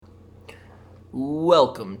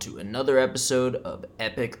Welcome to another episode of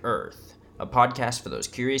Epic Earth, a podcast for those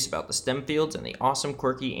curious about the STEM fields and the awesome,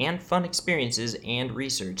 quirky, and fun experiences and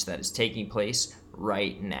research that is taking place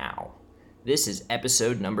right now. This is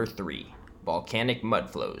episode number 3, Volcanic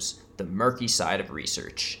Mudflows, the murky side of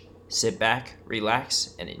research. Sit back,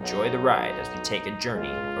 relax, and enjoy the ride as we take a journey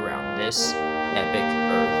around this epic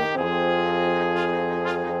Earth.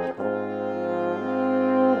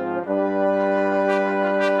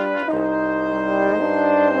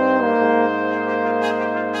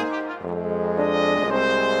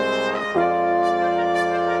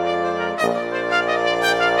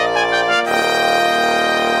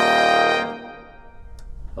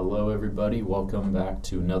 Welcome back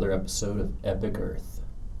to another episode of Epic Earth.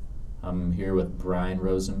 I'm here with Brian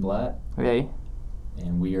Rosenblatt. Hey.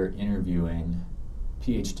 And we are interviewing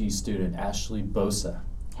PhD student Ashley Bosa.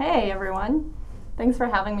 Hey everyone. Thanks for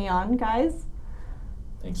having me on, guys.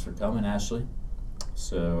 Thanks for coming, Ashley.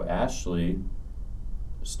 So Ashley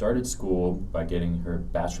started school by getting her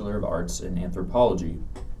Bachelor of Arts in Anthropology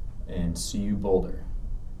in CU Boulder.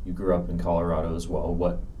 You grew up in Colorado as well.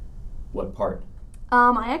 What part?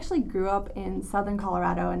 I actually grew up in southern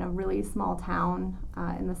Colorado in a really small town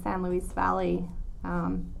in the San Luis Valley.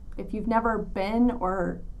 If you've never been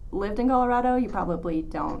or lived in Colorado, you probably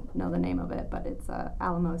don't know the name of it, but it's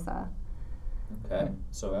Alamosa. Okay,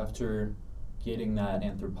 so after getting that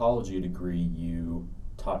anthropology degree, you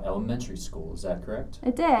taught elementary school, is that correct?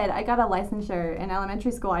 I did. I got a licensure in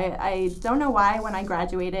elementary school. I don't know why when I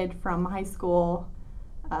graduated from high school,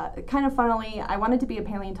 kind of funnily, I wanted to be a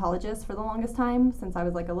paleontologist for the longest time since I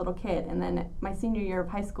was like a little kid. And then my senior year of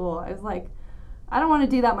high school, I was like, I don't want to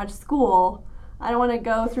do that much school. I don't want to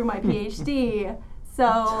go through my PhD.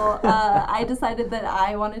 So I decided that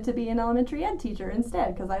I wanted to be an elementary ed teacher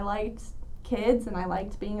instead because I liked kids and I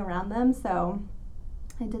liked being around them. So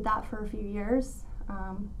I did that for a few years,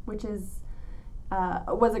 which was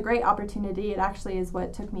a great opportunity. It actually is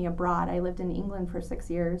what took me abroad. I lived in England for 6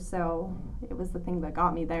 years, so it was the thing that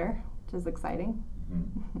got me there, which is exciting.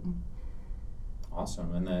 Mm-hmm.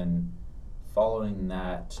 Awesome. And then following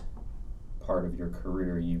that part of your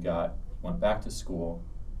career, you went back to school,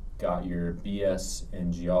 got your BS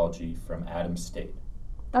in geology from Adams State.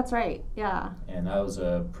 That's right, yeah. And that was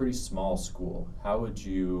a pretty small school. What would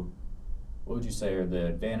you say are the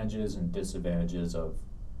advantages and disadvantages of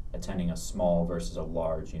attending a small versus a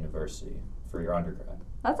large university for your undergrad?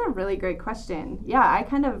 That's a really great question. Yeah, I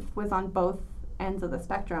kind of was on both ends of the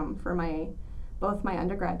spectrum for both my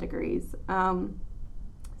undergrad degrees.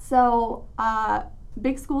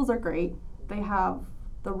 Big schools are great. They have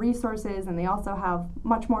the resources and they also have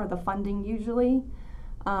much more of the funding usually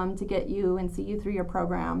to get you and see you through your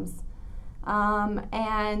programs.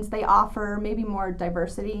 And they offer maybe more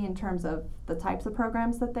diversity in terms of the types of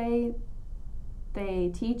programs that they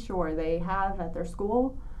teach or they have at their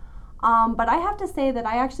school. But I have to say that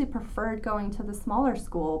I actually preferred going to the smaller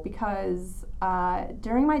school because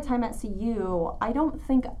during my time at CU, I don't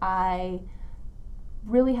think I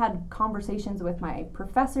really had conversations with my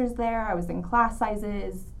professors there. I was in class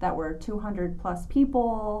sizes that were 200 plus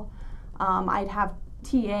people. I'd have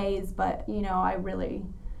TAs, but I really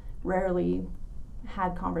rarely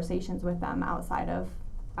had conversations with them outside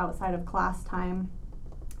of class time.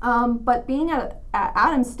 But being at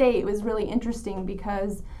Adams State was really interesting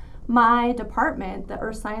because my department, the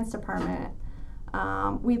Earth Science department,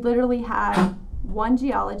 we literally had one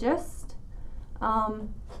geologist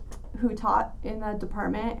who taught in the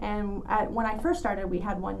department, and when I first started, we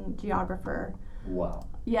had one geographer. Wow.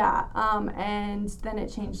 Yeah, and then it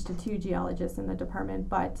changed to 2 geologists in the department,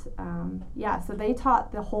 but so they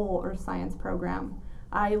taught the whole Earth Science program.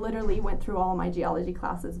 I literally went through all my geology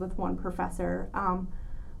classes with one professor.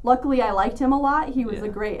 Luckily, I liked him a lot. He was a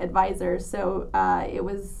great advisor, so it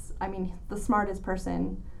was, the smartest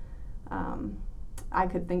person I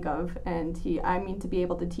could think of, and to be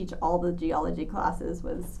able to teach all the geology classes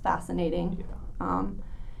was fascinating. Yeah.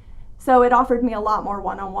 So it offered me a lot more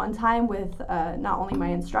one-on-one time with not only my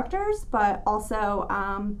instructors, but also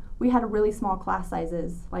we had really small class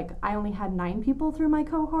sizes. Like, I only had 9 people through my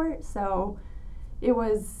cohort, so it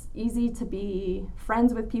was easy to be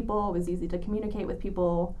friends with people. It was easy to communicate with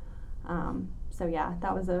people.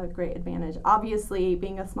 That was a great advantage. Obviously,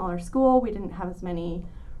 being a smaller school, we didn't have as many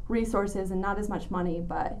resources and not as much money,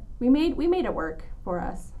 but we made it work for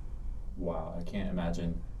us. Wow, I can't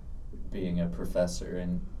imagine being a professor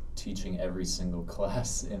and teaching every single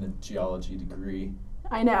class in a geology degree.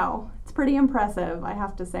 I know. It's pretty impressive, I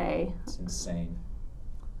have to say. It's insane.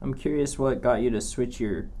 I'm curious what got you to switch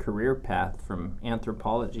your career path from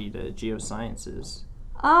anthropology to geosciences.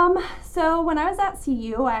 So when I was at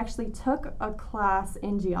CU, I actually took a class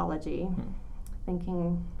in geology,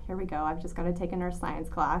 thinking, here we go, I've just got to take an earth science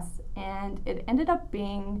class. And it ended up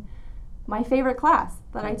being my favorite class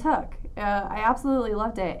that I took. I absolutely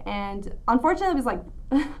loved it. And unfortunately, it was like,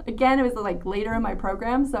 again, it was like later in my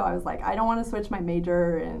program. So I was like, I don't want to switch my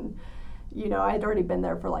major. And, you know, I'd already been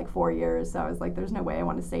there for like 4 years. So I was like, there's no way I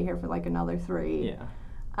want to stay here for like another 3.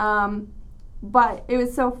 Yeah. But it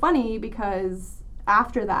was so funny because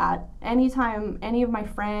after that, anytime any of my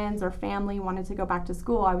friends or family wanted to go back to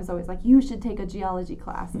school, I was always like, you should take a geology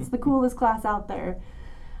class. It's the coolest class out there.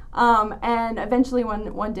 And eventually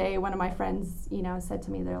one day, one of my friends, you know, said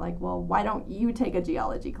to me, they're like, well, why don't you take a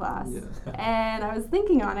geology class? Yeah. And I was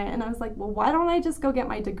thinking on it, and I was like, well, why don't I just go get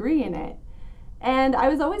my degree in it? And I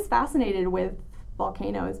was always fascinated with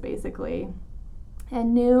volcanoes, basically,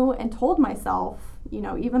 and knew and told myself, you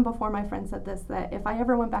know, even before my friend said this, that if I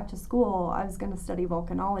ever went back to school, I was going to study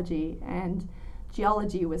volcanology, and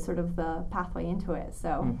geology was sort of the pathway into it.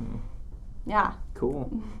 So, yeah.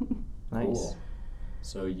 Cool. Nice. Cool.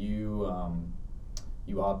 So you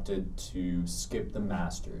opted to skip the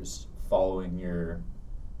master's following your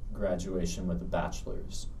graduation with a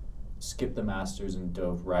bachelor's. Skip the master's and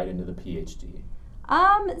dove right into the PhD.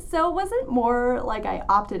 So it wasn't more like I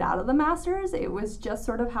opted out of the master's. It was just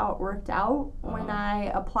sort of how it worked out. When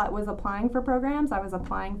I was applying for programs, I was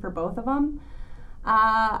applying for both of them.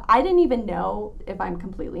 I didn't even know, if I'm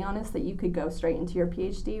completely honest, that you could go straight into your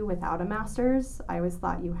PhD without a master's. I always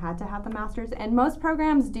thought you had to have the master's, and most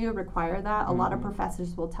programs do require that. A lot of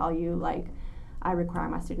professors will tell you, like, I require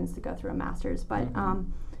my students to go through a master's, but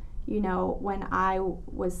you know, when I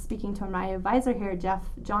was speaking to my advisor here, Jeff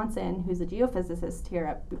Johnson, who's a geophysicist here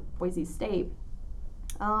at Boise State,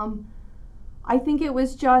 I think it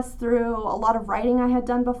was just through a lot of writing I had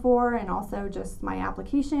done before, and also just my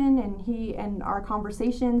application and our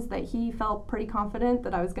conversations, that he felt pretty confident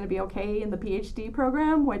that I was going to be okay in the PhD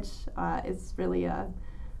program, which is really I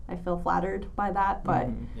feel flattered by that. But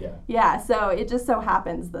yeah, so it just so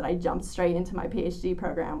happens that I jumped straight into my PhD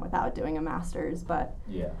program without doing a master's. But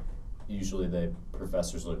yeah, usually the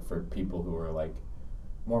professors look for people who are like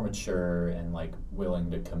more mature and like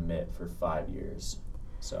willing to commit for 5 years.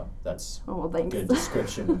 So that's a good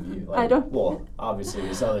description of you. Like, well, obviously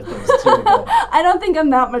there's other things too. But I don't think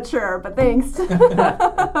I'm that mature, but thanks.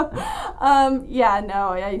 Yeah, no,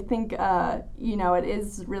 I think, you know, it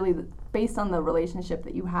is really based on the relationship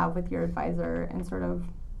that you have with your advisor and sort of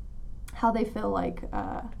how they feel like,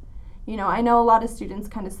 you know, I know a lot of students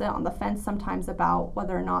kind of sit on the fence sometimes about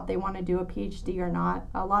whether or not they want to do a PhD or not.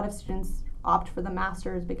 A lot of students opt for the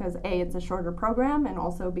master's because, A, it's a shorter program, and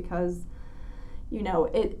also because, you know,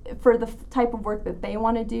 for the type of work that they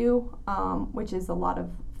want to do, which is a lot of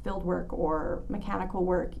field work or mechanical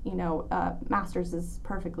work, you know, master's is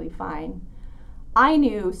perfectly fine. I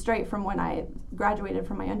knew straight from when I graduated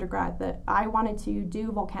from my undergrad that I wanted to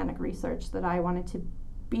do volcanic research, that I wanted to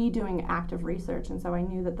be doing active research, and so I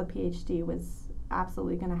knew that the PhD was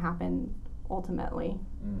absolutely going to happen ultimately.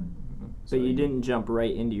 So you didn't jump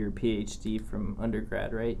right into your PhD from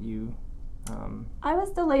undergrad, right? I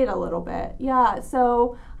was delayed a little bit, yeah.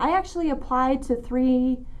 So I actually applied to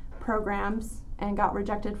 3 programs and got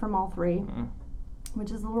rejected from all 3,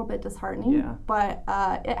 which is a little bit disheartening. Yeah. But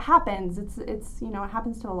it happens. It's you know, it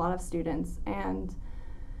happens to a lot of students. And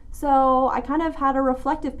so I kind of had a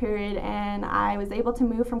reflective period, and I was able to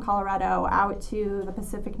move from Colorado out to the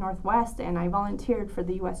Pacific Northwest, and I volunteered for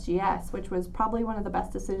the USGS, which was probably one of the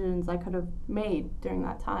best decisions I could have made during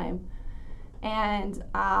that time. And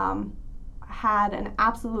had an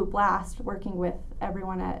absolute blast working with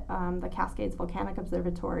everyone at the Cascades Volcanic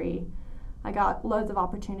Observatory. I got loads of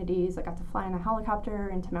opportunities. I got to fly in a helicopter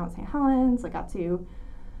into Mount St. Helens. I got to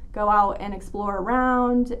go out and explore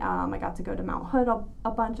around. I got to go to Mount Hood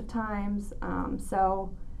a bunch of times.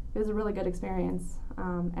 So it was a really good experience.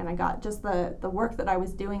 And I got just the work that I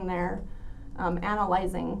was doing there,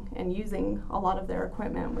 analyzing and using a lot of their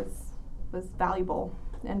equipment was valuable,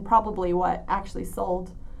 and probably what actually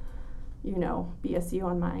sold, you know, BSU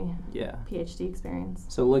on my PhD experience.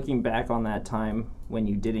 So looking back on that time when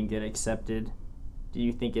you didn't get accepted, do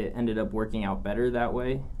you think it ended up working out better that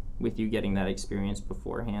way, with you getting that experience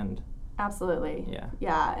beforehand? Absolutely. Yeah.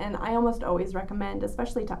 Yeah, and I almost always recommend,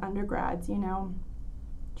 especially to undergrads, you know,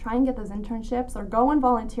 try and get those internships or go and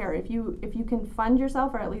volunteer. If you can fund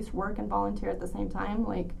yourself, or at least work and volunteer at the same time,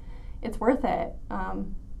 like, it's worth it.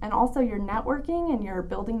 And also you're networking and you're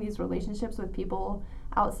building these relationships with people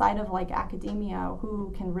outside of like academia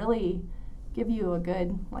who can really give you a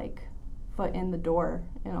good like foot in the door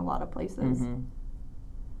in a lot of places.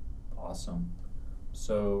 Awesome.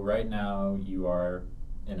 So right now you are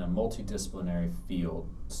in a multidisciplinary field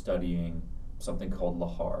studying something called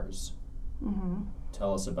lahars. Mm-hmm.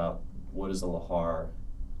 Tell us about what is a lahar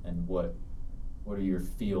and what are your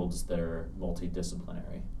fields that are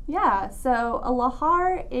multidisciplinary? Yeah, so a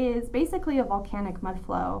lahar is basically a volcanic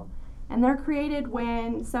mudflow, and they're created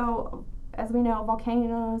when, so as we know,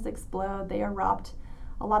 volcanoes explode, they erupt.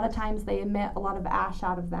 A lot of times they emit a lot of ash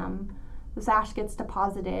out of them. This ash gets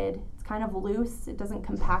deposited. It's kind of loose. It doesn't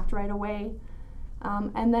compact right away.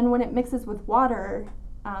 And then when it mixes with water,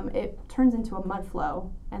 it turns into a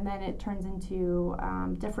mudflow, and then it turns into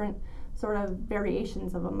different sort of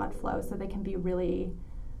variations of a mudflow. So they can be really,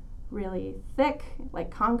 really thick,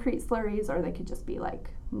 like concrete slurries, or they could just be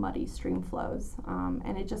like muddy stream flows.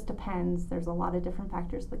 And it just depends. There's a lot of different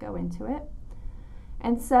factors that go into it.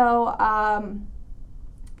 And so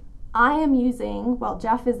I am using, well,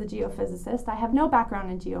 Jeff is a geophysicist. I have no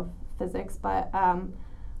background in geophysics, but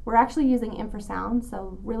we're actually using infrasound,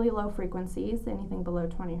 so really low frequencies, anything below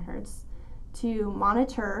 20 hertz, to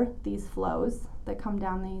monitor these flows that come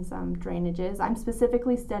down these drainages. I'm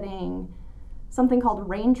specifically studying something called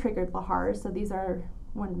rain-triggered lahars. So these are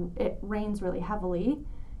when it rains really heavily,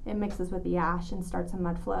 it mixes with the ash and starts a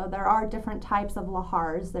mud flow. There are different types of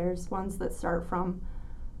lahars. There's ones that start from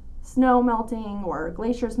snow melting or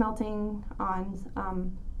glaciers melting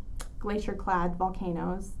on glacier-clad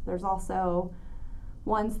volcanoes. There's also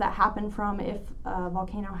ones that happen from if a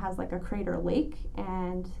volcano has like a crater lake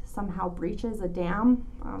and somehow breaches a dam,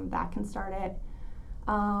 that can start it.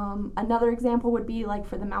 Another example would be like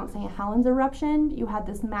for the Mount St. Helens eruption, you had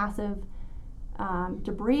this massive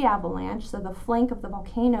debris avalanche, so the flank of the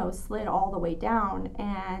volcano slid all the way down,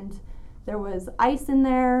 and there was ice in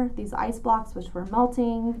there, these ice blocks which were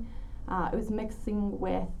melting. It was mixing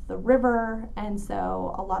with the river, and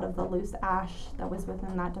so a lot of the loose ash that was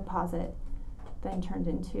within that deposit then turned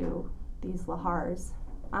into these lahars.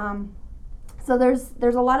 So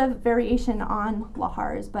there's a lot of variation on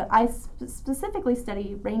lahars, but I specifically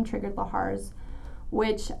study rain-triggered lahars,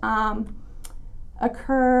 which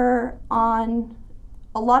occur on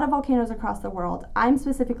a lot of volcanoes across the world. I'm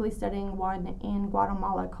specifically studying one in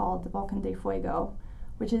Guatemala called the Volcan de Fuego,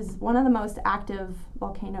 which is one of the most active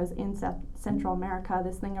volcanoes in Central America.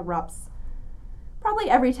 This thing erupts probably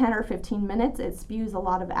every 10 or 15 minutes. It spews a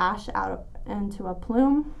lot of ash out into a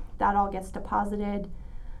plume. That all gets deposited.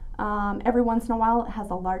 Every once in a while it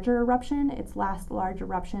has a larger eruption. Its last large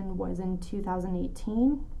eruption was in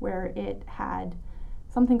 2018, where it had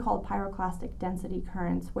something called pyroclastic density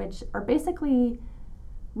currents, which are basically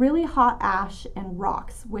really hot ash and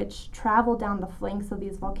rocks which travel down the flanks of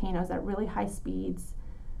these volcanoes at really high speeds.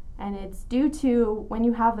 And it's due to when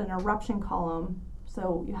you have an eruption column,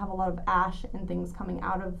 so you have a lot of ash and things coming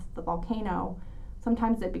out of the volcano,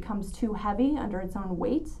 sometimes it becomes too heavy under its own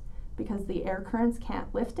weight because the air currents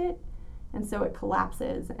can't lift it, and so it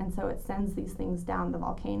collapses, and so it sends these things down the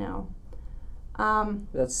volcano.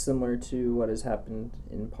 That's similar to what has happened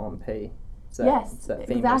in Pompeii. Yes, it's that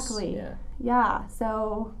famous, exactly. Yeah,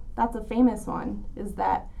 so that's a famous one, is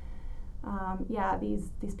that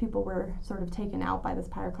these people were sort of taken out by this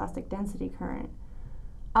pyroclastic density current.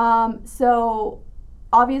 So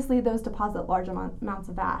obviously those deposit large amounts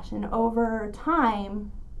of ash, and over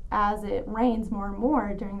time, as it rains more and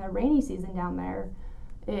more during the rainy season down there,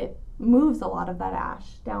 it moves a lot of that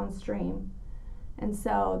ash downstream. And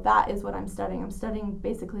so that is what I'm studying. I'm studying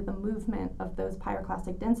basically the movement of those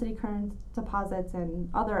pyroclastic density current deposits and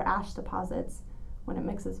other ash deposits when it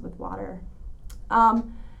mixes with water.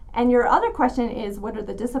 And your other question is, what are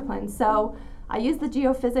the disciplines? So I use the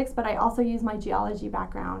geophysics, but I also use my geology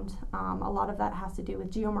background. A lot of that has to do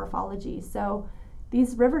with geomorphology. So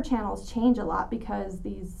these river channels change a lot because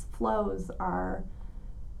these flows are,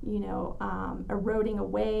 eroding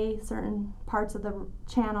away certain parts of the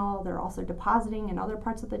channel. They're also depositing in other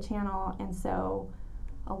parts of the channel. And so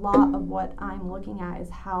a lot of what I'm looking at is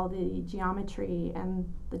how the geometry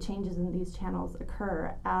and the changes in these channels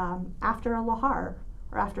occur after a lahar,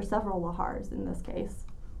 or after several lahars in this case.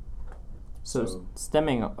 So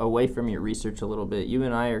stemming away from your research a little bit, you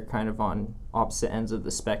and I are kind of on opposite ends of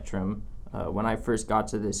the spectrum. When I first got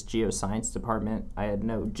to this geoscience department, I had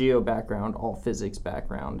no geo background, all physics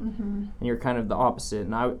background. Mm-hmm. And you're kind of the opposite.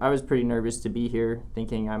 And I was pretty nervous to be here,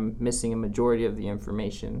 thinking I'm missing a majority of the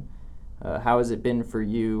information. How has it been for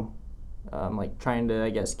you, trying to,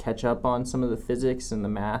 I guess, catch up on some of the physics and the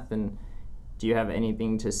math? And do you have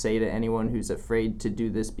anything to say to anyone who's afraid to do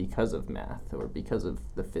this because of math or because of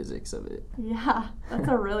the physics of it? Yeah, that's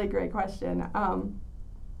a really great question.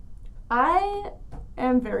 I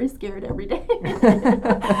am very scared every day.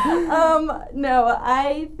 No,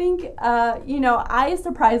 I think, I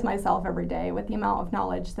surprise myself every day with the amount of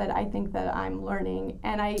knowledge that I think that I'm learning.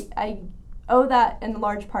 And I owe that in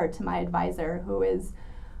large part to my advisor, who is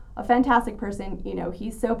a fantastic person.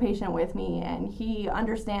 He's so patient with me, and he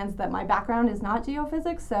understands that my background is not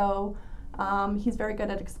geophysics, so he's very good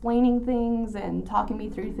at explaining things and talking me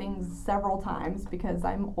through things several times because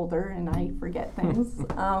I'm older and I forget things.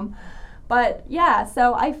 But yeah,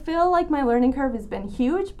 so I feel like my learning curve has been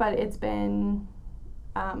huge, but it's been,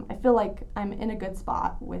 I feel like I'm in a good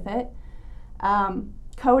spot with it.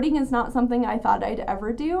 Coding is not something I thought I'd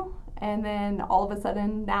ever do. And then all of a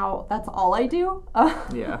sudden now that's all I do.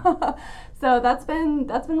 Yeah. So that's been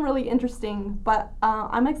really interesting, but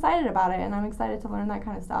I'm excited about it, and I'm excited to learn that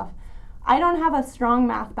kind of stuff. I don't have a strong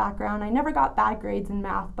math background. I never got bad grades in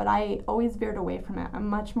math, but I always veered away from it. I'm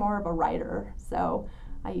much more of a writer, so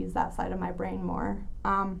I use that side of my brain more.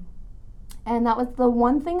 And that was the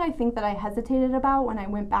one thing I think that I hesitated about when I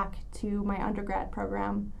went back to my undergrad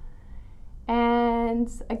program.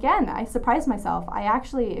 And again, I surprised myself. I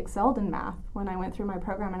actually excelled in math when I went through my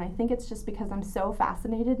program, and I think it's just because I'm so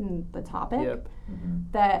fascinated in the topic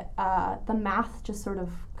that the math just sort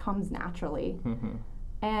of comes naturally.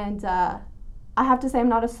 And I have to say,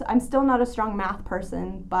 I'm still not a strong math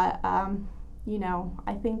person, but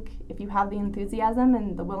I think if you have the enthusiasm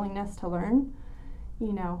and the willingness to learn,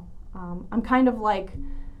 I'm kind of like,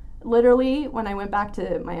 literally, when I went back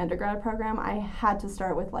to my undergrad program, I had to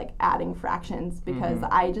start with like adding fractions because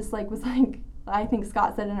I just was like, I think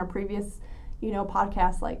Scott said in a previous,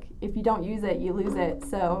 podcast, like, if you don't use it, you lose it.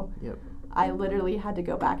 So I literally had to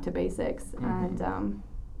go back to basics. And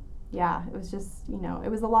it was just,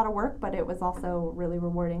 it was a lot of work, but it was also really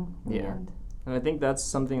rewarding in the end. And I think that's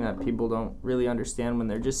something that people don't really understand when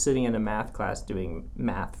they're just sitting in a math class doing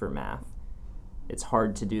math for math. It's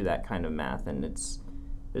hard to do that kind of math, and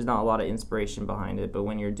there's not a lot of inspiration behind it, but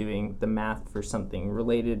when you're doing the math for something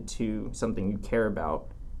related to something you care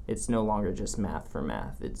about, it's no longer just math for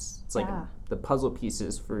math. It's like the puzzle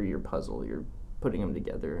pieces for your puzzle. You're putting them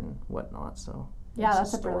together and whatnot, so... Yeah,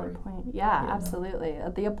 that's a brilliant point. Yeah, absolutely.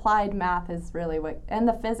 The applied math is really and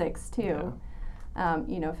the physics too.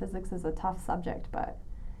 Physics is a tough subject, but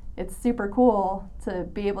it's super cool to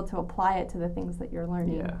be able to apply it to the things that you're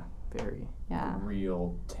learning. Yeah, very. Yeah.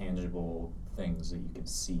 Real, tangible things that you can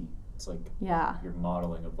see. It's like you're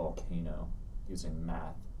modeling a volcano using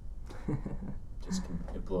math.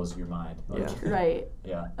 It blows your mind. Right.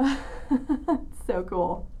 Yeah. So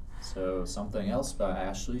cool. So something else about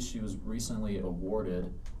Ashley, she was recently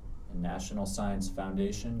awarded a National Science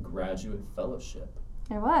Foundation Graduate Fellowship.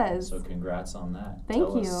 I was. So congrats on that.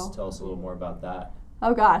 Thank you. Tell us a little more about that.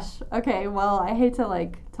 Oh gosh. Okay. Well, I hate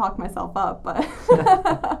to talk myself up, but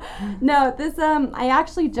no. This I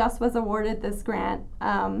actually just was awarded this grant.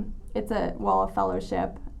 It's a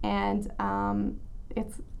fellowship, and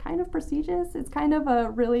it's kind of prestigious. It's kind of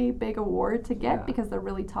a really big award to get because they're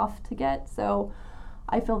really tough to get. So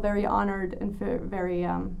I feel very honored and very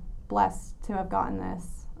blessed to have gotten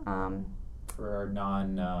this. For our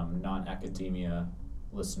non-academia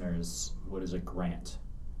listeners, what is a grant?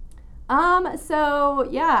 So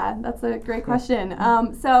yeah, that's a great question.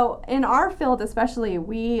 So in our field especially,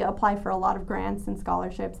 we apply for a lot of grants and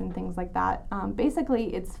scholarships and things like that.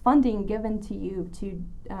 Basically, it's funding given to you to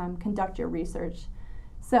conduct your research.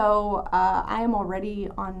 So I am already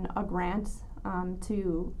on a grant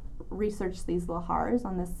to research these lahars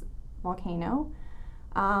on this volcano.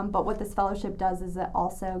 But what this fellowship does is it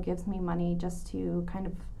also gives me money just to kind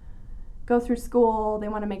of go through school. They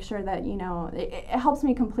want to make sure that, it helps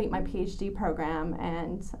me complete my PhD program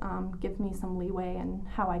and give me some leeway in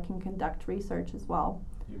how I can conduct research as well.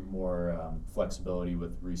 You have more flexibility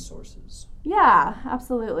with resources. Yeah,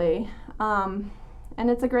 absolutely. And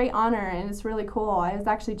it's a great honor, and it's really cool. I was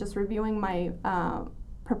actually just reviewing my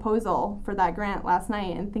proposal for that grant last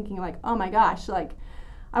night and thinking oh my gosh,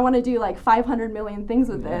 I want to do 500 million things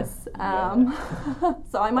with this.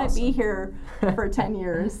 So I might be here for 10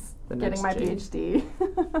 years getting my PhD.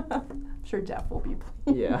 I'm sure Jeff will be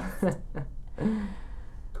pleased. Yeah.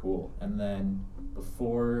 Cool. And then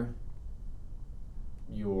before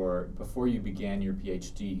you began your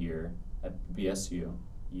PhD here at BSU,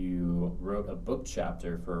 you wrote a book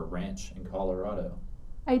chapter for a ranch in Colorado.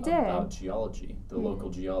 I did. About geology, the local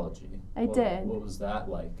geology. I did. What was that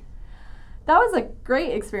like? That was a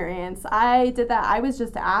great experience. I did that. I was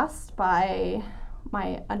just asked by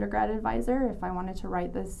my undergrad advisor if I wanted to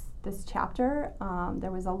write this chapter.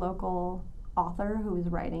 There was a local author who was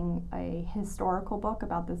writing a historical book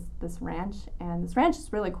about this ranch, and this ranch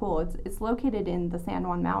is really cool. It's located in the San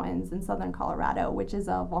Juan Mountains in southern Colorado, which is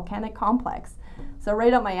a volcanic complex, so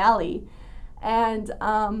right up my alley. And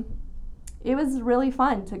it was really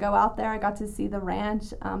fun to go out there. I got to see the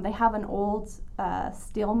ranch. They have an old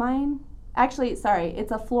steel mine. Actually, sorry,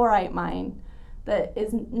 it's a fluorite mine that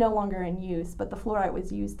is no longer in use, but the fluorite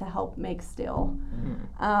was used to help make steel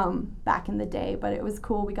back in the day. But it was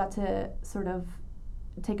cool. We got to sort of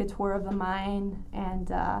take a tour of the mine, and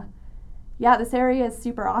this area is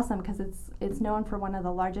super awesome because it's known for one of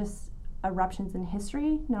the largest eruptions in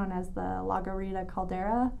history, known as the La Garita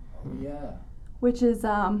caldera. Yeah. Which is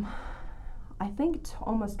I think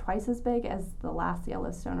almost twice as big as the last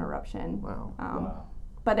Yellowstone eruption. Wow.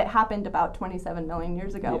 But it happened about 27 million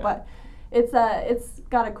years ago. Yeah. But it's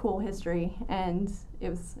got a cool history, and it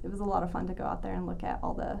was a lot of fun to go out there and look at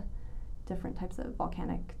all the different types of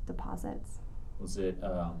volcanic deposits. Was it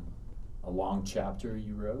a long chapter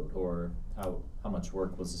you wrote, or how much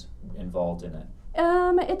work was involved in it?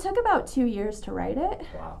 It took about 2 years to write it.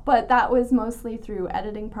 Wow. But that was mostly through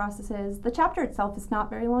editing processes. The chapter itself is not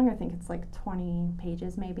very long. I think it's like 20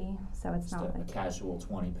 pages maybe. So it's Just not a like casual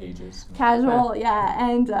 20 pages. casual, yeah.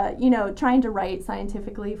 And trying to write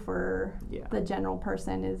scientifically for Yeah. the general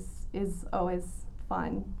person is always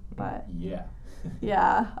fun. But Yeah.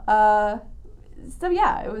 yeah.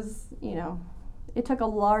 It was, it took a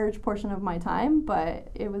large portion of my time, but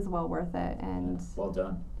it was well worth it. And Well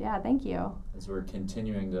done. yeah, thank you. As we're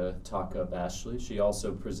continuing to talk up Ashley, she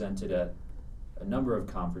also presented at a number of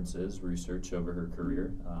conferences, research over her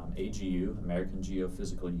career, AGU, American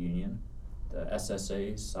Geophysical Union, the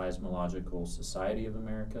SSA, Seismological Society of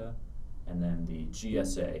America, and then the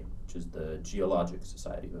GSA, which is the Geologic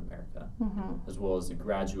Society of America, as well as the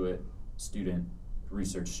Graduate Student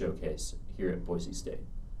Research Showcase here at Boise State.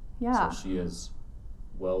 Yeah. So she is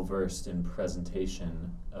well-versed in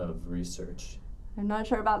presentation of research. I'm not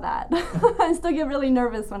sure about that. I still get really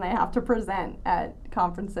nervous when I have to present at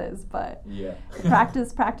conferences, but Yeah.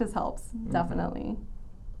 practice helps, definitely.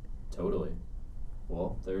 Totally.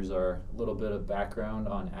 Well, there's our little bit of background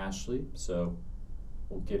on Ashley, so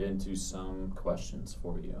we'll get into some questions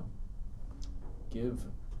for you. We've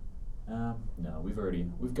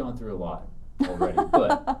gone through a lot already,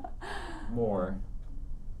 but more.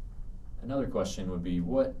 Another question would be,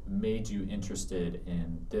 what made you interested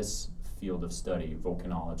in this field of study,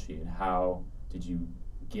 volcanology, and how did you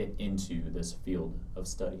get into this field of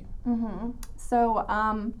study? So,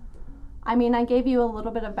 I gave you a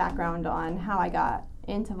little bit of background on how I got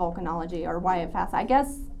into volcanology or why it fascinates. I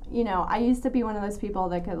guess, I used to be one of those people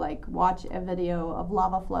that could watch a video of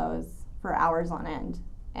lava flows for hours on end.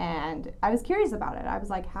 And I was curious about it. I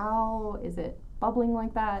was like, how is it bubbling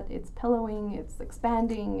like that? It's pillowing, it's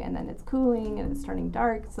expanding, and then it's cooling, and it's turning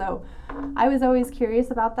dark. So I was always curious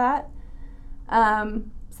about that.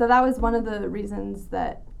 So that was one of the reasons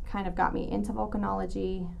that kind of got me into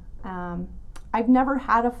volcanology. I've never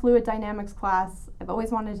had a fluid dynamics class. I've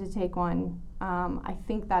always wanted to take one. I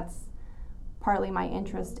think that's partly my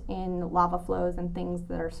interest in lava flows and things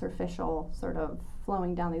that are surficial, sort of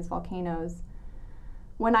flowing down these volcanoes.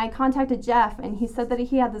 When I contacted Jeff and he said that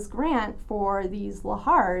he had this grant for these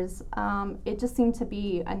lahars, it just seemed to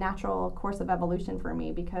be a natural course of evolution for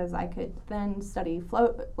me because I could then study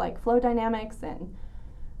flow dynamics and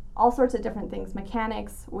all sorts of different things,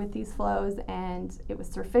 mechanics with these flows, and it was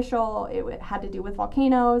surficial, it had to do with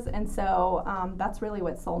volcanoes, and so that's really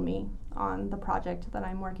what sold me on the project that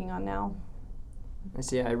I'm working on now. I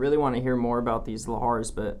see. I really want to hear more about these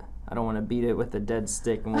lahars, but I don't want to beat it with a dead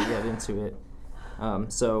stick and we'll get into it.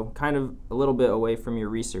 So kind of a little bit away from your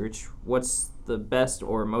research, what's the best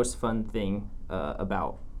or most fun thing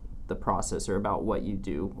about the process or about what you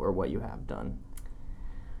do or what you have done?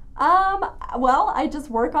 Well, I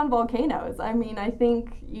just work on volcanoes. I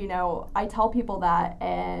think, I tell people that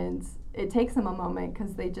and it takes them a moment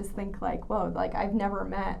because they just think whoa, I've never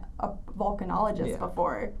met a volcanologist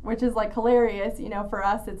before, which is hilarious. For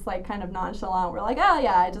us, it's kind of nonchalant. We're like, oh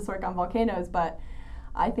yeah, I just work on volcanoes. But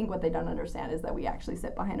I think what they don't understand is that we actually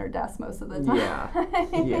sit behind our desks most of the time.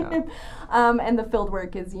 Yeah. And the field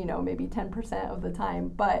work is, maybe 10% of the time.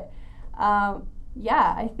 But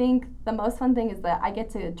I think the most fun thing is that I get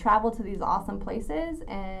to travel to these awesome places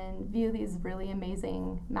and view these really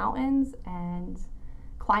amazing mountains and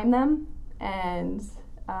climb them and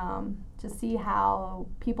just see how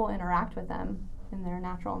people interact with them in their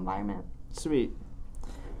natural environment. Sweet.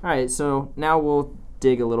 All right, so now we'll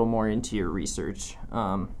dig a little more into your research.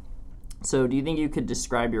 So do you think you could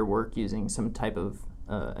describe your work using some type of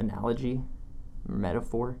analogy or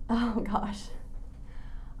metaphor? Oh gosh.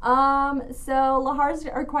 So lahars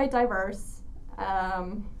are quite diverse.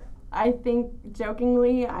 I think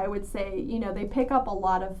jokingly, I would say, they pick up a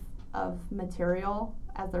lot of material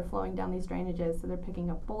as they're flowing down these drainages. So they're picking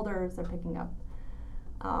up boulders, they're picking up,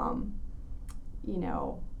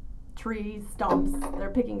 trees, stumps, they're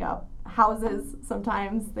picking up houses.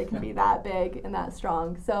 Sometimes they can be that big and that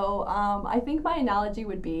strong. So I think my analogy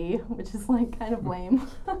would be, which is like kind of lame,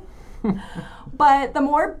 but the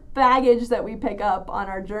more baggage that we pick up on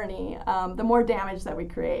our journey, the more damage that we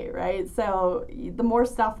create, right? So the more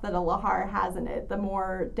stuff that a lahar has in it, the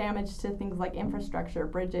more damage to things like infrastructure,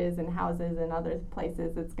 bridges and houses and other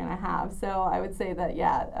places it's going to have. So I would say that,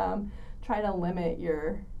 try to limit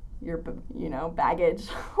your baggage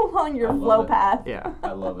along your flow path. Yeah.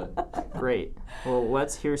 I love it. Great. Well,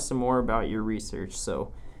 let's hear some more about your research.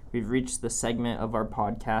 So we've reached the segment of our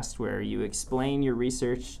podcast where you explain your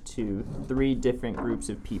research to 3 different groups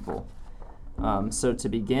of people. So to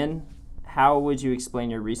begin, how would you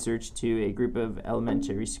explain your research to a group of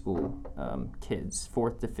elementary school kids,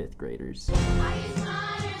 4th to 5th graders?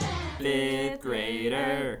 5th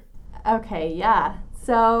grader. Okay, yeah.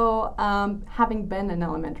 So, having been an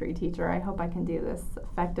elementary teacher, I hope I can do this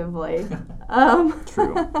effectively.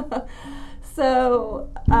 True. So,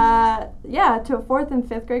 to a 4th and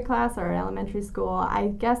 5th grade class or elementary school, I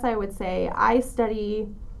guess I would say I study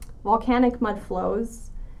volcanic mudflows.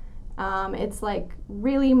 It's like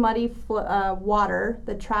really muddy water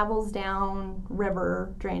that travels down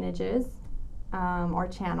river drainages or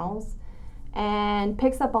channels and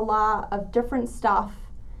picks up a lot of different stuff.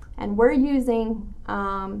 And we're using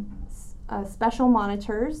special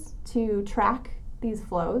monitors to track these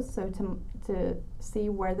flows, so to see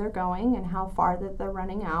where they're going and how far that they're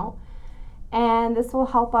running out. And this will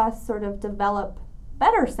help us sort of develop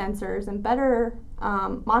better sensors and better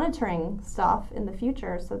monitoring stuff in the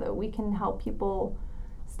future so that we can help people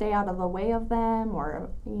stay out of the way of them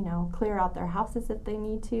or, clear out their houses if they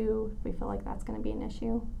need to, if we feel like that's going to be an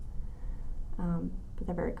issue. But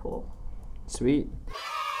they're very cool. Sweet.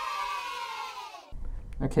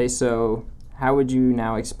 Okay, so how would you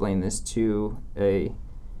now explain this to a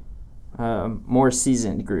more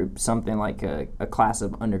seasoned group, something like a class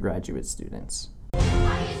of undergraduate students?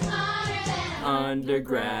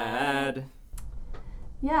 Undergrad.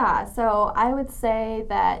 Yeah, so I would say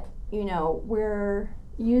that, we're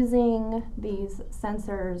using these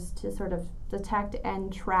sensors to sort of detect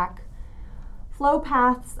and track flow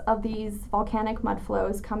paths of these volcanic mud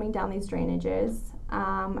flows coming down these drainages.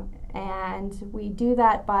 And we do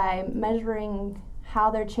that by measuring how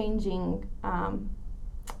they're changing,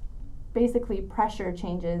 basically pressure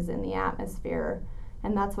changes in the atmosphere,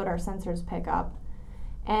 and that's what our sensors pick up.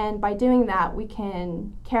 And by doing that, we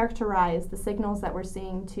can characterize the signals that we're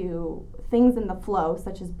seeing to things in the flow,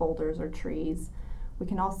 such as boulders or trees. We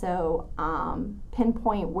can also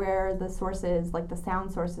pinpoint where the sources, like the sound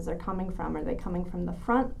sources, are coming from. Are they coming from the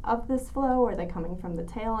front of this flow, or are they coming from the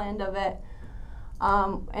tail end of it?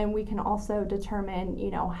 And we can also determine,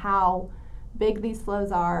 how big these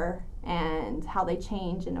flows are and how they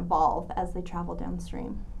change and evolve as they travel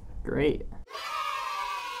downstream. Great.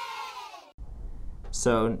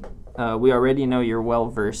 So we already know you're well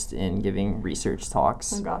versed in giving research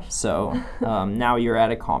talks. Oh gosh. So now you're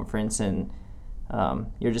at a conference and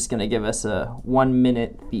you're just going to give us a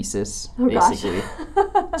 1-minute thesis, basically,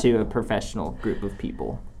 to a professional group of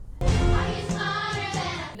people.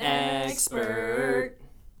 Expert.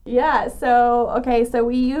 Yeah, so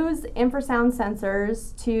we use infrasound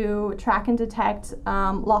sensors to track and detect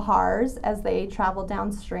lahars as they travel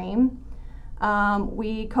downstream.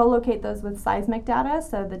 We co-locate those with seismic data,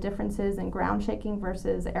 so the differences in ground shaking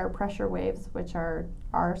versus air pressure waves, which our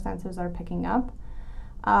sensors are picking up.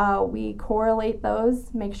 We correlate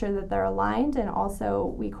those, make sure that they're aligned, and also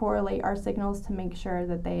we correlate our signals to make sure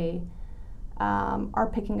that they are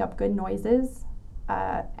picking up good noises.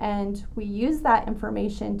 And we use that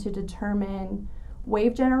information to determine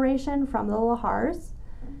wave generation from the lahars.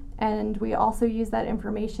 And we also use that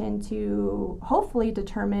information to hopefully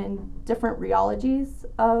determine different rheologies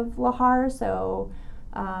of lahars. So,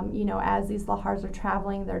 as these lahars are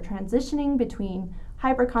traveling, they're transitioning between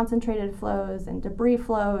hyperconcentrated flows and debris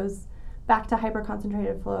flows back to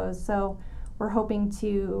hyperconcentrated flows. So we're hoping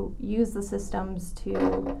to use the systems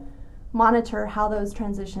to monitor how those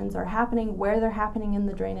transitions are happening, where they're happening in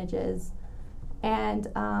the drainages. And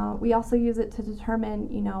we also use it to determine,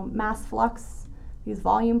 mass flux, these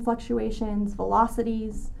volume fluctuations,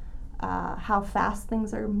 velocities, how fast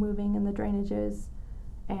things are moving in the drainages.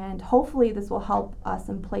 And hopefully this will help us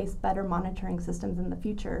in place better monitoring systems in the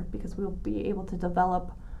future, because we'll be able to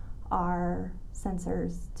develop our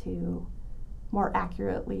sensors to more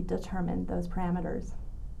accurately determine those parameters.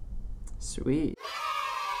 Sweet.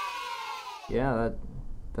 Yeah,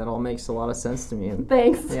 that all makes a lot of sense to me. And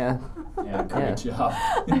Thanks. yeah. Yeah, great job.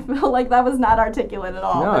 I feel like that was not articulate at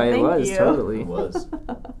all. No, but it thank was you. totally. It was.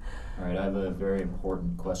 All right, I have a very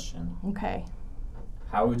important question. Okay.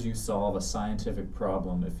 How would you solve a scientific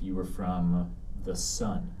problem if you were from the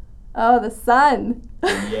sun? Oh, the sun.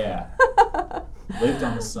 Yeah. Lived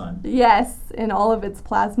on the sun. Yes, in all of its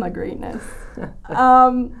plasma greatness.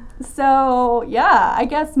 So, yeah, I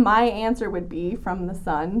guess my answer would be from the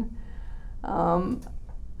sun.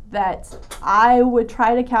 That I would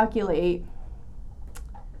try to calculate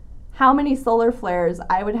how many solar flares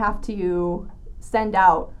I would have to send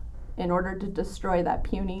out in order to destroy that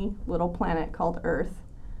puny little planet called Earth.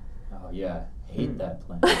 Oh, yeah. Hate that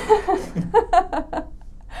planet.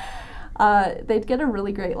 They'd get a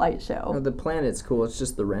really great light No, show. the planet's cool. It's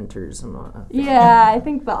just the renters. I'm not. Yeah, I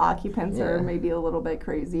think the occupants are Yeah. maybe a little bit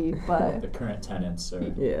crazy, but The current tenants are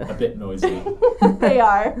Yeah. a bit noisy. they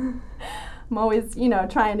are. I'm always,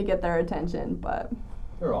 trying to get their attention, but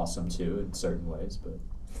They're awesome, too, in certain ways, but...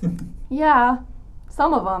 yeah,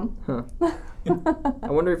 some of them. Huh. I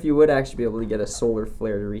wonder if you would actually be able to get a solar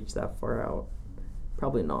flare to reach that far out.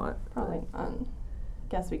 Probably not. Probably.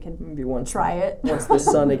 Guess we could Maybe once try it. once the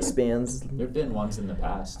sun expands. There have been ones in the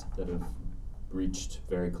past that have reached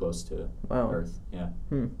very close to Wow. Earth. Yeah.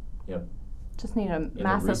 Yep. Just need a the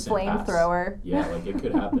massive recent past. flamethrower. Yeah, like it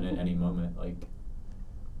could happen at any moment. Like,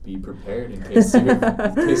 be prepared in case in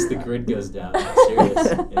case the grid goes down. It's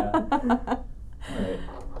serious. Yeah. All right.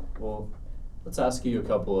 Well, let's ask you a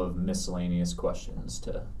couple of miscellaneous questions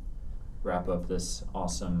to wrap up this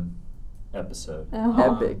awesome episode.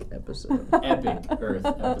 Oh. Epic episode. Epic Earth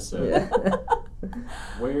episode. Yeah.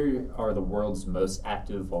 Where are the world's most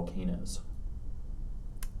active volcanoes?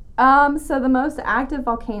 So the most active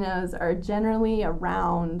volcanoes are generally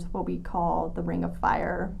around what we call the Ring of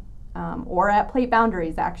Fire, or at plate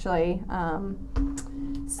boundaries, actually.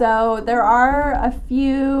 So there are a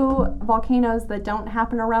few volcanoes that don't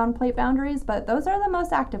happen around plate boundaries, but those are the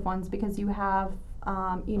most active ones because you have,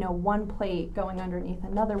 one plate going underneath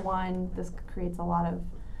another one. This creates a lot of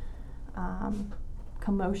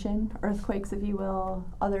commotion, earthquakes, if you will,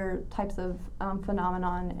 other types of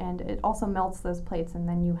phenomenon, and it also melts those plates, and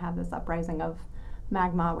then you have this uprising of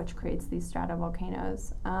magma, which creates these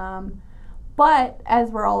stratovolcanoes. But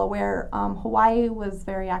as we're all aware, Hawaii was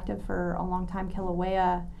very active for a long time.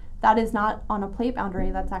 Kilauea, that is not on a plate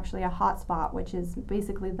boundary. That's actually a hot spot, which is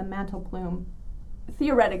basically the mantle plume.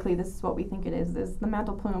 Theoretically, this is what we think it is the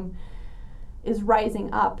mantle plume is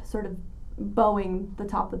rising up, sort of bowing the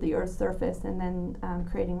top of the Earth's surface, and then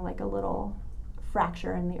creating like a little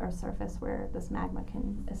fracture in the Earth's surface where this magma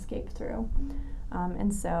can escape through.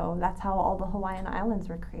 And so that's how all the Hawaiian Islands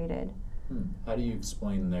were created. How do you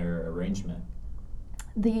explain their arrangement?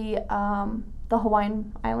 The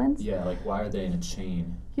Hawaiian Islands? Yeah, like why are they in a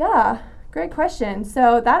chain? Yeah, great question.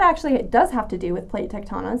 So that actually does have to do with plate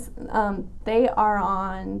tectonics. They are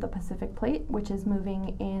on the Pacific plate, which is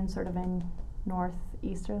moving in sort of in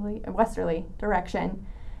westerly direction.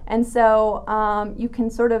 And so you can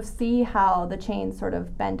sort of see how the chains sort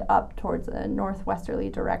of bend up towards a northwesterly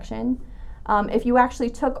direction. If you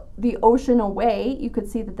actually took the ocean away, you could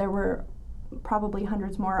see that there were probably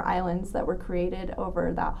hundreds more islands that were created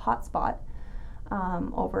over that hot spot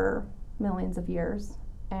over millions of years.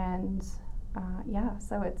 And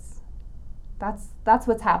so that's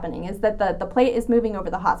what's happening, is that the plate is moving over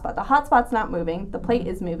the hot spot. The hot spot's not moving, the plate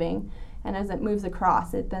is moving, and as it moves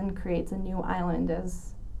across, it then creates a new island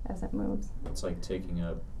as it moves. It's like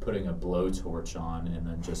putting a blowtorch on and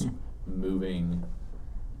then just moving,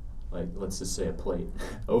 like, let's just say a plate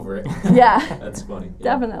over it. Yeah. That's funny. Yeah.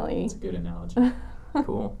 Definitely. That's a good analogy.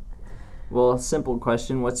 Cool. Well, simple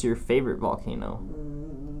question. What's your favorite volcano?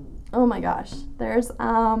 Oh my gosh. There's,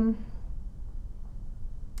 I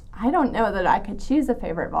don't know that I could choose a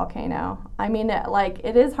favorite volcano. I mean,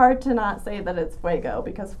 it is hard to not say that it's Fuego,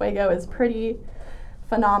 because Fuego is pretty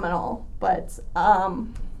phenomenal, but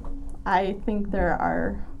I think there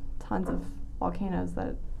are tons of volcanoes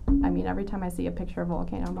that, every time I see a picture of a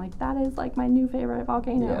volcano, I'm like, that is like my new favorite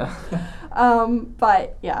volcano. Yeah.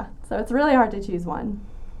 But yeah, so it's really hard to choose one.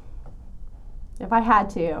 If I had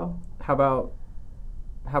to. How about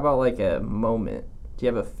like a moment? Do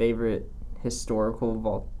you have a favorite historical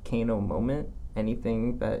volcano moment?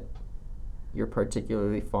 Anything that you're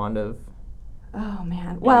particularly fond of? Oh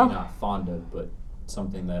man. Maybe Well, not fond of, but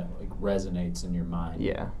something that like resonates in your mind.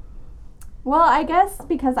 Yeah. well, I guess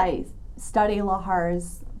because I study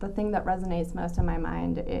lahars, the thing that resonates most in my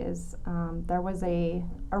mind is there was a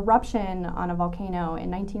eruption on a volcano in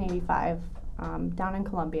 1985 down in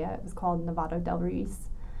Colombia. It was called Nevado del Ruiz.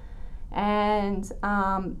 And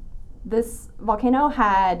this volcano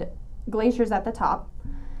had glaciers at the top.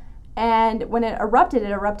 And when it erupted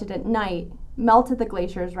at night, melted the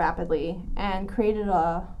glaciers rapidly, and created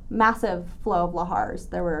a massive flow of lahars.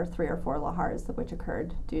 There were 3 or 4 lahars which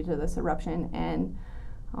occurred due to this eruption. And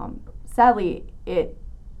sadly, it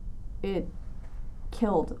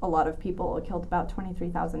killed a lot of people. It killed about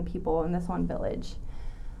 23,000 people in this one village.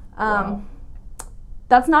 Wow.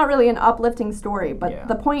 That's not really an uplifting story, but Yeah.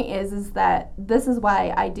 the point is that this is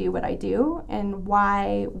why I do what I do, and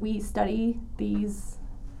why we study these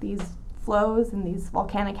flows and these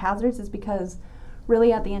volcanic hazards is because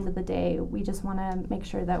really at the end of the day, we just want to make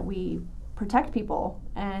sure that we protect people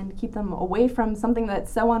and keep them away from something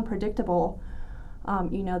that's so unpredictable.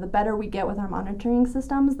 The better we get with our monitoring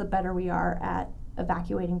systems, the better we are at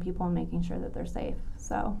evacuating people and making sure that they're safe.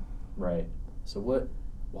 So, Right. So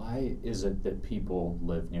why is it that people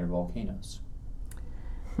live near volcanoes?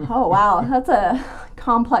 oh wow, that's a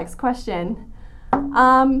complex question.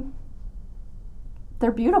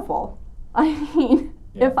 They're beautiful. I mean,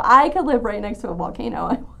 Yeah. if I could live right next to a volcano,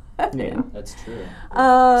 I would. Yeah. That's true.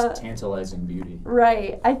 Uh, It's tantalizing beauty.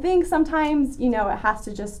 Right. I think sometimes, it has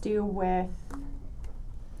to just do with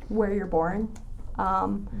where you're born.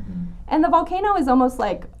 And the volcano is almost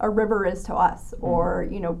like a river is to us, or,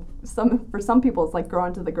 for some people it's like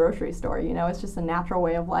going to the grocery store, it's just a natural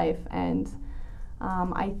way of life. And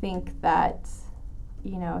I think that,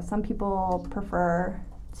 some people prefer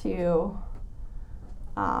to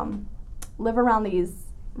live around these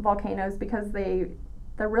volcanoes because they're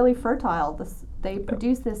really fertile. They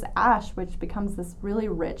produce this ash, which becomes this really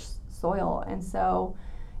rich soil, and so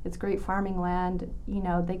it's great farming land.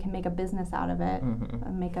 They can make a business out of it,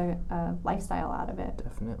 and make a lifestyle out of it.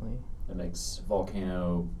 Definitely. It makes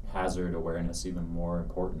volcano hazard awareness even more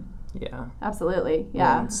important. Yeah. Absolutely,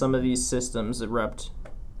 yeah. And some of these systems erupt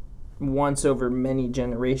once over many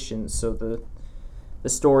generations, so the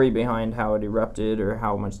story behind how it erupted or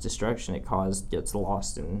how much destruction it caused gets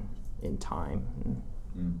lost in time.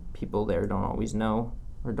 And people there don't always know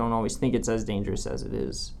or don't always think it's as dangerous as it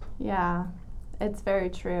is. Yeah, it's very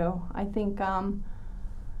true. I think,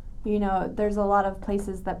 there's a lot of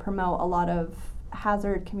places that promote a lot of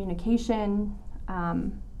hazard communication,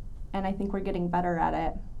 and I think we're getting better at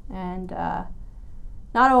it. And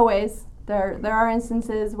not always. There are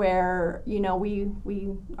instances where, we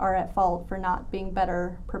are at fault for not being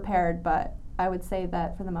better prepared, but I would say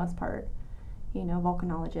that for the most part,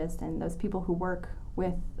 volcanologists and those people who work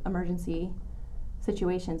with emergency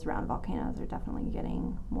situations around volcanoes are definitely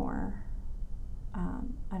getting more,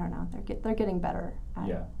 they're getting better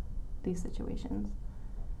at these situations.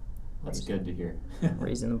 That's good to hear.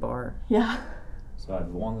 Raising the bar. Yeah. So I have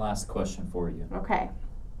one last question for you. Okay.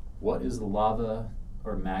 What is lava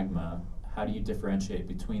or magma? How do you differentiate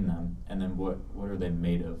between them? And then what are they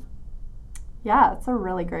made of? Yeah, that's a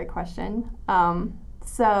really great question.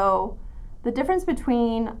 So the difference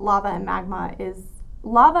between lava and magma is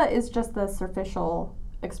lava is just the superficial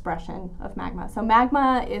expression of magma. So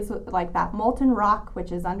magma is like that molten rock,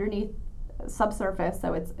 which is underneath subsurface,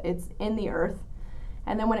 so it's in the earth.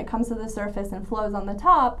 And then when it comes to the surface and flows on the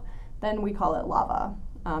top, then we call it lava.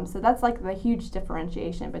 So that's like the huge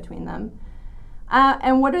differentiation between them.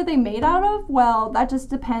 And what are they made out of? Well, that just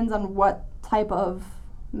depends on what type of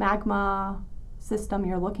magma system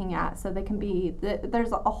you're looking at. So they can be,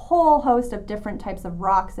 there's a whole host of different types of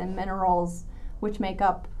rocks and minerals which make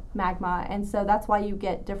up magma. And so that's why you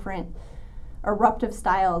get different eruptive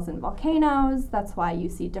styles in volcanoes. That's why you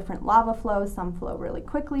see different lava flows. Some flow really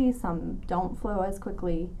quickly, some don't flow as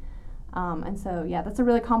quickly. And so, yeah, that's a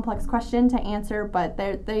really complex question to answer, but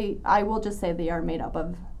I will just say they are made up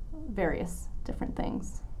of various different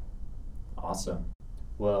things. Awesome.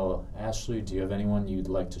 Well, Ashley, do you have anyone you'd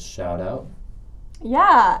like to shout out?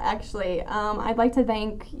 Yeah, actually, I'd like to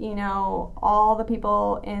thank, all the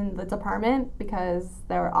people in the department because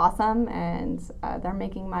they're awesome and they're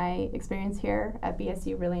making my experience here at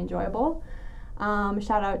BSU really enjoyable.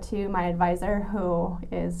 Shout out to my advisor who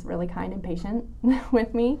is really kind and patient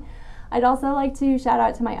with me. I'd also like to shout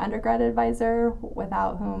out to my undergrad advisor,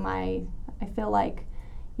 without whom I feel like,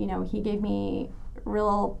 he gave me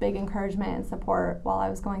real big encouragement and support while I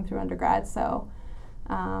was going through undergrad. So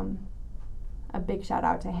a big shout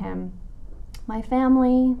out to him, my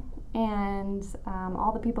family, and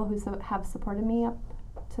all the people who have supported me up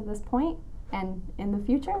to this point and in the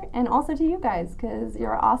future, and also to you guys because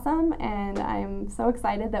you're awesome, and I'm so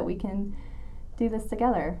excited that we can do this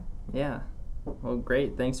together. Yeah. Well,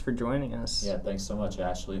 great. Thanks for joining us. Yeah, thanks so much,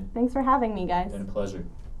 Ashley. Thanks for having me, guys. It's been a pleasure.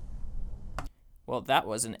 Well, that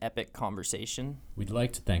was an epic conversation. We'd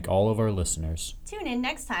like to thank all of our listeners. Tune in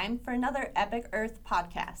next time for another Epic Earth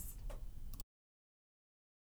podcast.